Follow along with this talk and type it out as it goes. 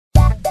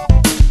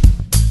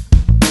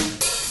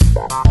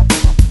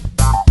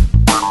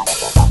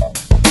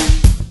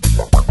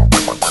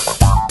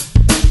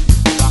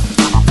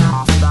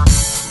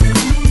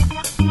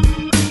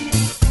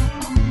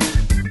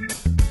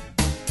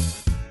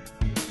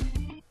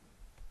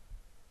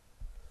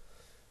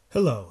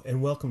Hello,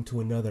 and welcome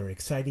to another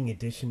exciting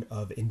edition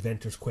of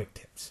Inventor's Quick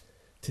Tips.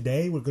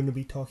 Today we're going to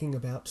be talking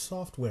about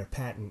software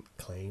patent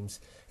claims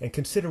and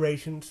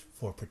considerations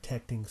for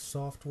protecting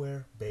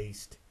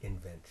software-based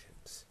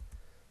inventions.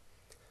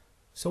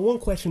 So one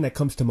question that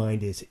comes to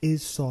mind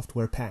is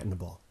software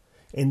patentable?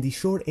 And the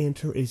short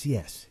answer is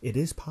yes, it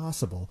is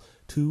possible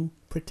to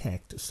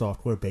protect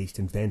software-based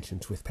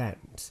inventions with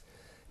patents.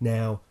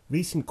 Now,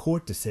 recent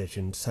court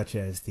decisions such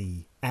as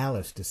the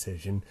Alice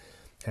decision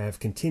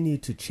have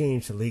continued to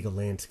change the legal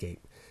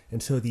landscape,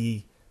 and so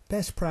the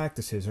best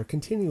practices are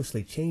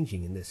continuously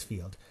changing in this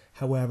field.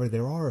 However,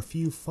 there are a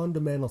few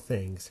fundamental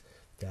things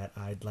that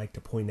I'd like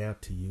to point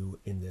out to you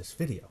in this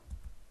video.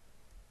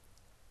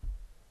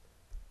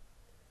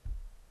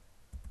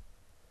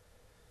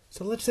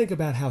 So let's think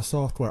about how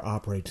software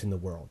operates in the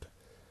world.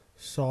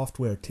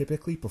 Software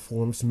typically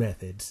performs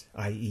methods,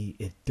 i.e.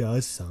 it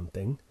does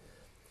something,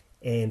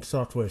 and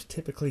software is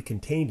typically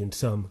contained in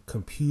some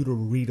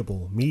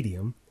computer-readable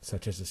medium,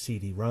 such as a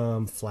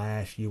CD-ROM,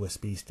 flash,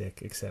 USB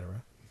stick,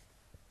 etc.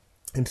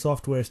 And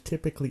software is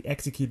typically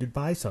executed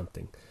by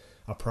something,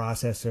 a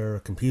processor, a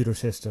computer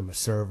system, a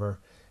server,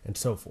 and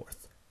so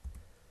forth.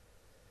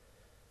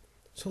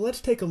 So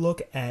let's take a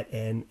look at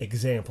an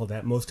example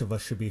that most of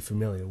us should be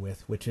familiar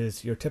with, which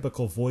is your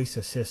typical voice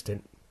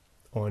assistant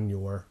on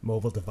your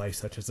mobile device,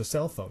 such as a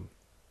cell phone.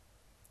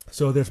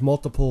 So there's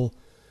multiple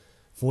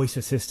voice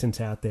assistants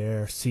out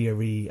there,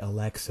 Siri,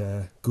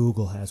 Alexa,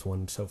 Google has one,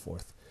 and so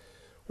forth.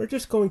 We're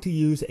just going to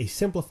use a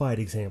simplified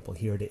example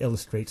here to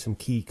illustrate some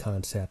key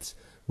concepts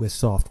with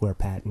software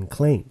patent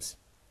claims.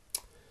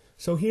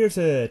 So here's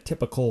a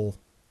typical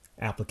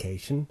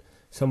application.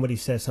 Somebody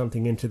says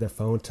something into their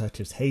phone such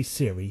as, "Hey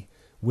Siri,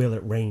 will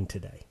it rain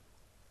today?"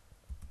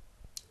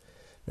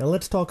 Now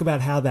let's talk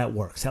about how that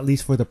works, at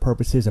least for the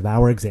purposes of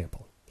our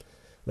example.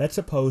 Let's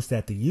suppose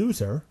that the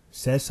user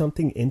says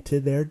something into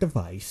their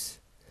device,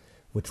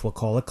 which we'll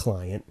call a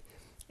client,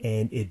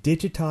 and it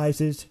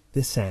digitizes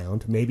the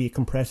sound, maybe it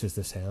compresses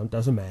the sound,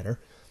 doesn't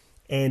matter,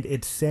 and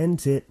it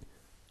sends it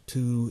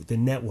to the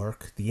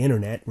network, the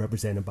internet,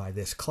 represented by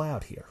this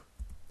cloud here.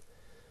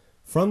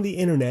 From the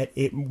internet,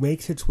 it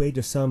makes its way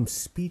to some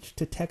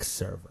speech-to-text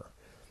server,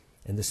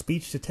 and the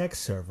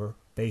speech-to-text server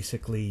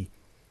basically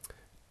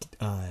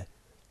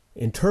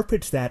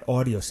interprets that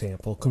audio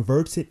sample,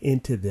 converts it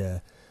into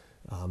the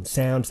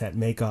sounds that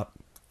make up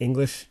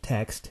English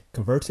text,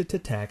 converts it to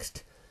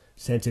text,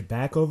 sends it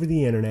back over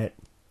the internet,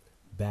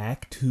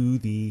 back to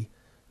the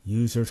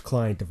user's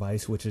client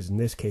device, which is in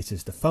this case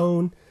is the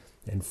phone,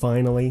 and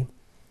finally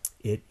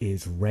it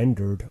is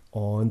rendered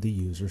on the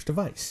user's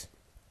device.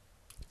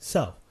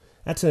 So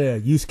that's a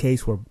use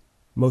case where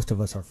most of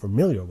us are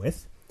familiar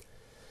with.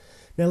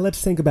 Now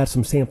let's think about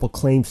some sample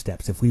claim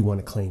steps if we want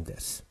to claim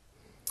this.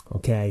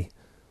 Okay,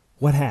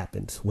 what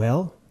happens?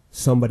 Well,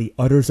 somebody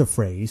utters a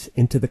phrase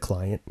into the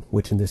client,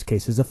 which in this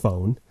case is a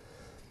phone.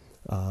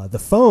 The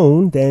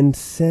phone then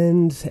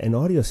sends an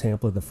audio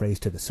sample of the phrase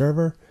to the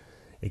server.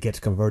 It gets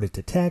converted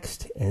to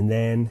text, and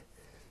then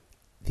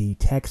the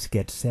text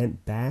gets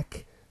sent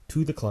back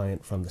to the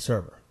client from the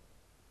server.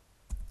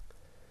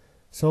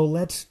 So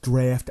let's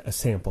draft a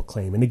sample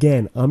claim. And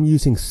again, I'm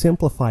using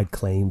simplified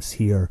claims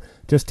here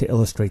just to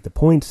illustrate the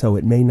point, so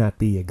it may not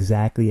be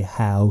exactly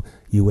how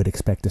you would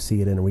expect to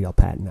see it in a real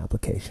patent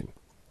application.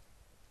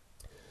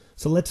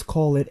 So let's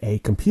call it a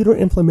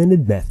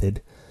computer-implemented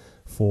method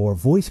for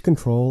voice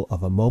control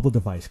of a mobile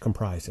device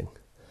comprising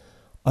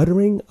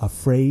uttering a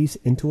phrase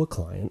into a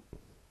client,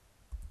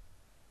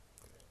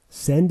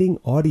 sending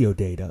audio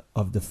data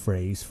of the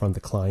phrase from the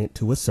client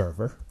to a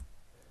server,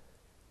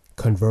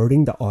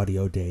 converting the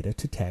audio data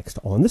to text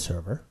on the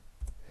server,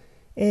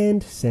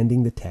 and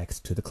sending the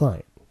text to the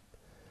client.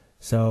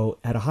 So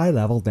at a high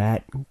level,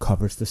 that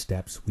covers the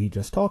steps we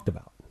just talked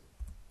about.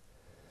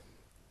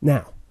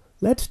 Now,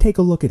 let's take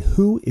a look at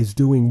who is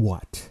doing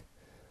what.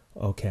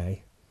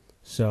 Okay.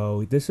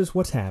 So this is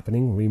what's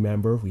happening.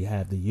 Remember, we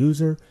have the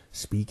user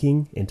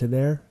speaking into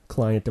their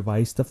client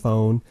device, the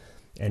phone,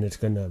 and it's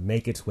going to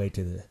make its way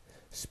to the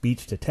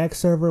speech-to-text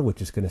server,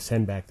 which is going to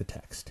send back the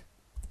text.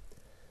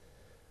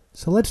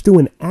 So let's do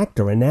an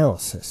actor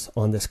analysis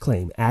on this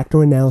claim.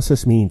 Actor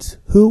analysis means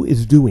who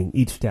is doing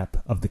each step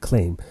of the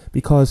claim,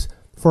 because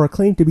for a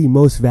claim to be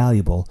most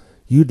valuable,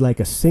 you'd like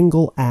a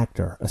single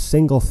actor, a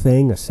single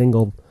thing, a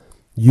single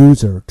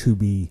user to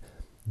be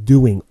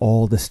doing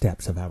all the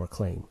steps of our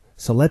claim.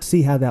 So let's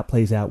see how that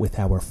plays out with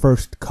our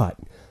first cut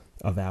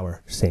of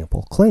our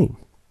sample claim.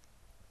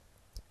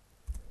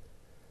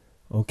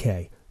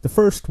 Okay, the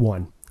first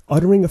one,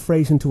 uttering a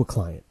phrase into a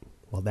client.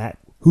 Well,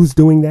 who's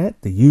doing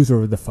that? The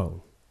user of the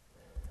phone.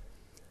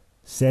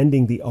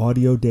 Sending the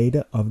audio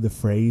data of the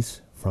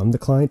phrase from the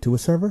client to a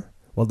server?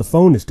 Well, the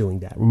phone is doing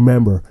that.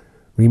 Remember,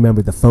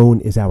 the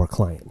phone is our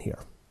client here.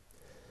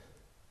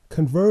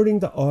 Converting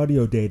the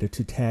audio data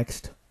to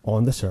text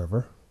on the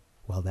server.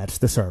 Well, that's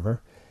the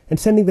server. And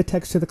sending the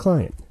text to the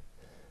client.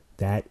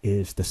 That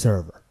is the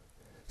server.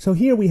 So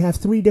here we have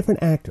three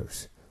different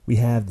actors. We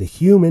have the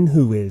human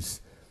who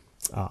is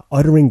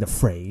uttering the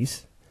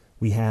phrase.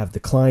 We have the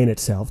client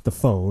itself, the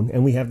phone,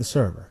 and we have the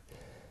server.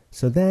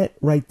 So that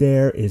right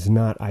there is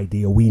not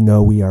ideal. We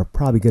know we are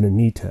probably going to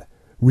need to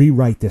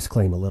rewrite this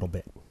claim a little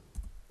bit.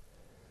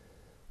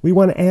 We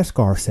want to ask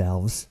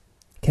ourselves,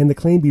 can the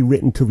claim be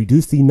written to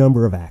reduce the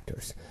number of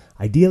actors?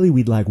 Ideally,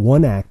 we'd like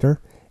one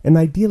actor, and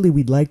ideally,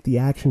 we'd like the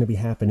action to be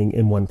happening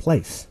in one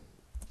place.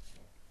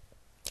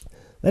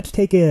 Let's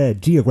take a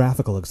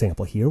geographical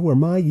example here where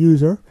my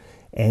user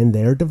and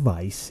their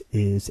device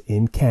is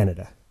in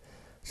Canada.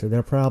 So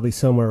they're probably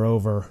somewhere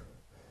over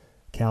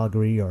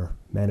Calgary or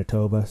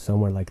Manitoba,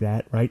 somewhere like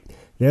that, right?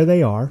 There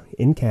they are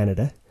in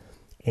Canada.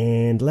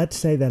 And let's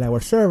say that our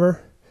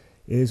server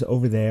is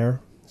over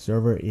there.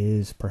 Server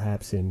is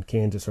perhaps in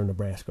Kansas or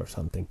Nebraska or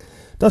something.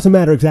 Doesn't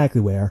matter exactly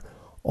where.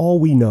 All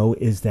we know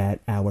is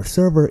that our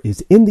server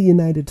is in the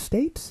United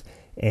States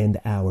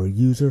and our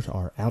users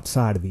are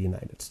outside of the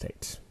United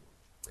States.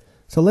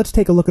 So let's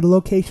take a look at a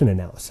location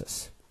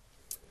analysis.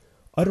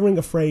 Uttering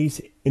a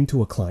phrase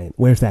into a client.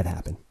 Where's that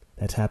happen?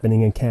 That's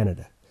happening in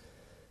Canada.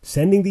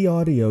 Sending the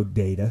audio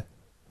data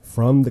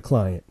from the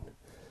client.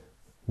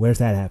 Where's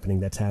that happening?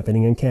 That's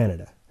happening in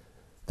Canada.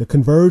 The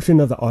conversion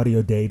of the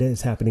audio data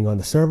is happening on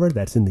the server.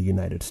 That's in the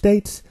United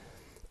States.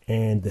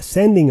 And the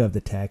sending of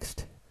the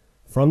text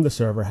from the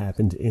server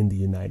happens in the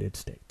United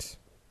States.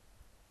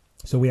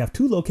 So we have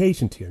two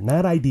locations here.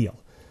 Not ideal.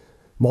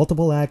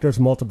 Multiple actors,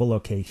 multiple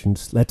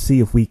locations. Let's see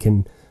if we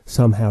can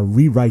somehow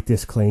rewrite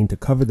this claim to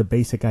cover the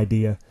basic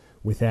idea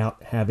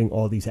without having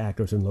all these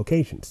actors and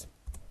locations.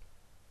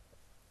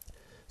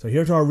 So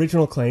here's our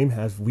original claim.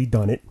 Have we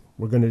done it?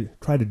 We're going to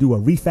try to do a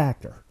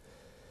refactor.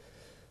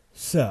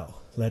 So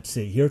let's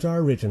see. Here's our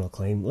original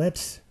claim.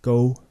 Let's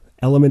go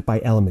element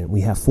by element.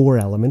 We have 4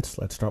 elements.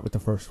 Let's start with the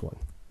first one.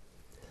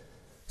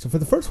 So for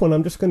the first one,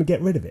 I'm just going to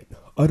get rid of it.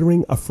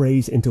 Uttering a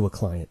phrase into a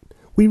client.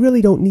 We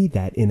really don't need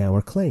that in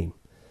our claim.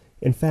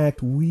 In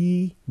fact,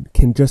 we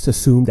can just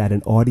assume that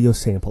an audio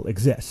sample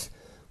exists.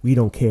 We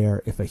don't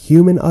care if a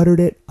human uttered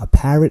it, a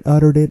parrot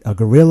uttered it, a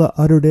gorilla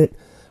uttered it,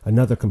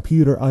 another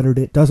computer uttered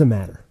it. Doesn't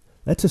matter.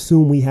 Let's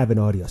assume we have an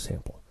audio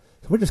sample.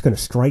 So we're just going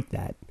to strike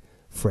that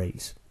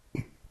phrase.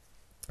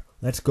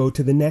 Let's go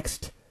to the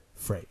next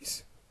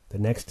phrase. The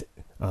next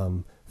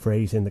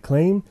phrase in the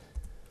claim.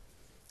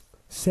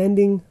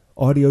 Sending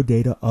audio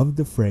data of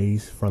the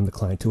phrase from the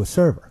client to a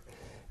server.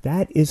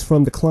 That is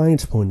from the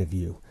client's point of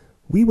view.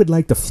 We would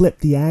like to flip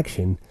the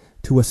action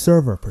to a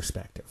server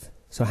perspective.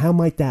 So how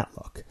might that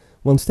look?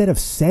 Well, instead of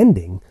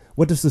sending,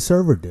 what does the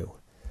server do?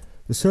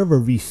 The server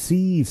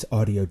receives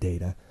audio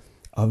data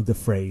of the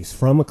phrase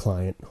from a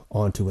client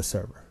onto a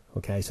server.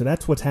 Okay, so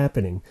that's what's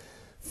happening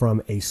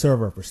from a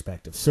server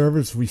perspective.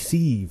 Servers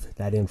receive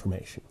that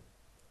information.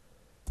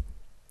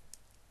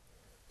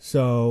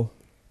 So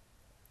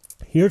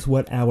here's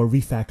what our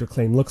refactor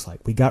claim looks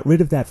like. We got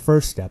rid of that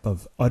first step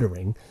of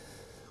uttering.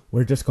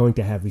 We're just going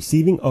to have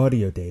receiving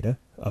audio data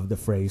of the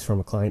phrase from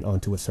a client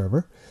onto a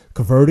server,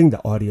 converting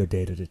the audio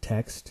data to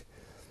text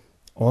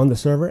on the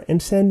server,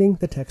 and sending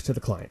the text to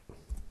the client.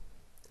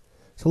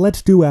 So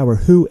let's do our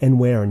who and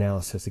where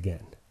analysis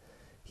again.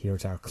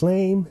 Here's our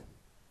claim.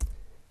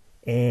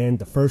 And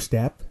the first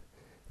step,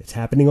 it's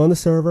happening on the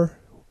server.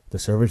 The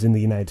server's in the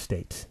United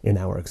States in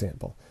our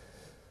example.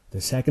 The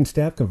second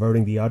step,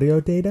 converting the audio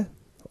data,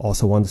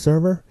 also on the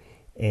server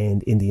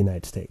and in the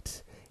United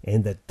States.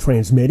 And the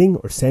transmitting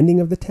or sending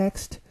of the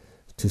text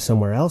to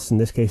somewhere else, in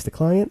this case the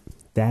client,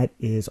 that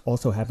is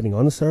also happening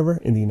on the server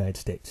in the United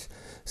States.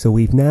 So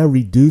we've now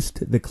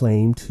reduced the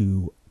claim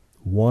to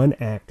one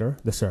actor,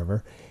 the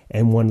server,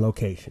 and one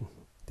location,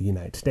 the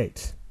United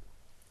States.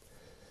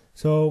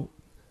 So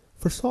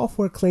for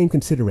software claim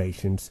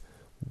considerations,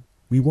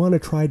 we want to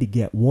try to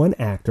get one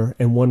actor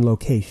and one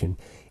location.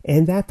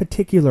 And that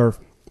particular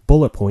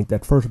bullet point,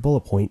 that first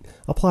bullet point,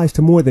 applies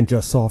to more than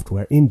just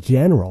software. In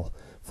general,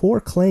 for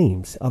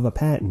claims of a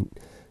patent,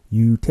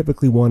 you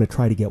typically want to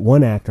try to get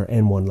one actor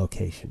and one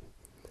location.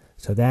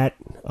 So that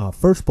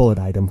first bullet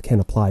item can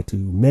apply to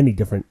many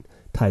different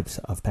types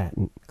of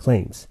patent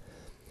claims.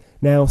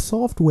 Now,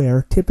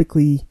 software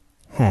typically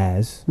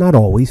has, not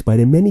always, but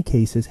in many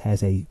cases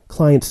has a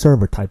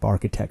client-server type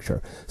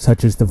architecture,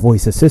 such as the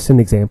voice assistant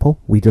example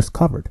we just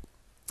covered.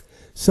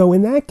 So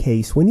in that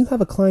case, when you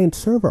have a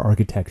client-server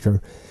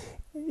architecture,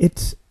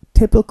 it's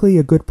typically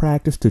a good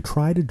practice to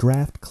try to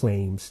draft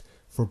claims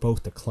for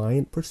both the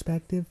client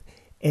perspective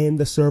and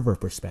the server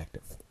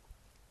perspective.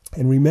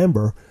 And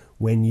remember,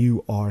 when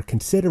you are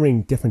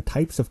considering different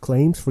types of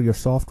claims for your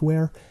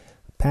software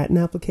patent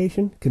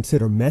application,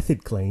 consider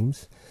method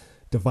claims,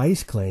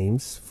 device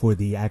claims for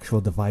the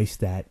actual device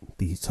that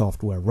the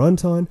software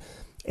runs on,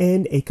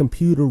 and a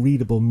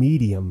computer-readable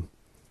medium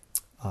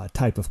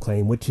type of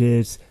claim, which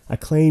is a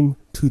claim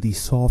to the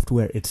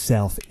software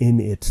itself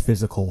in its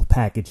physical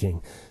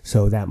packaging.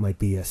 So that might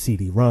be a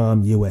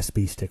CD-ROM,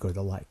 USB stick, or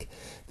the like.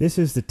 This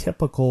is the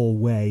typical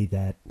way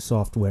that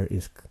software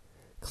is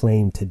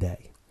claimed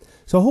today.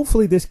 So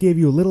hopefully this gave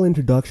you a little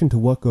introduction to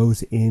what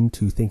goes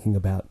into thinking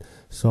about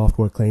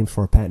software claims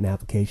for a patent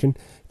application.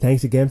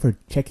 Thanks again for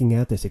checking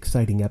out this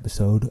exciting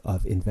episode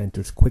of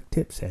Inventor's Quick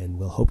Tips, and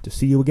we'll hope to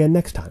see you again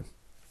next time.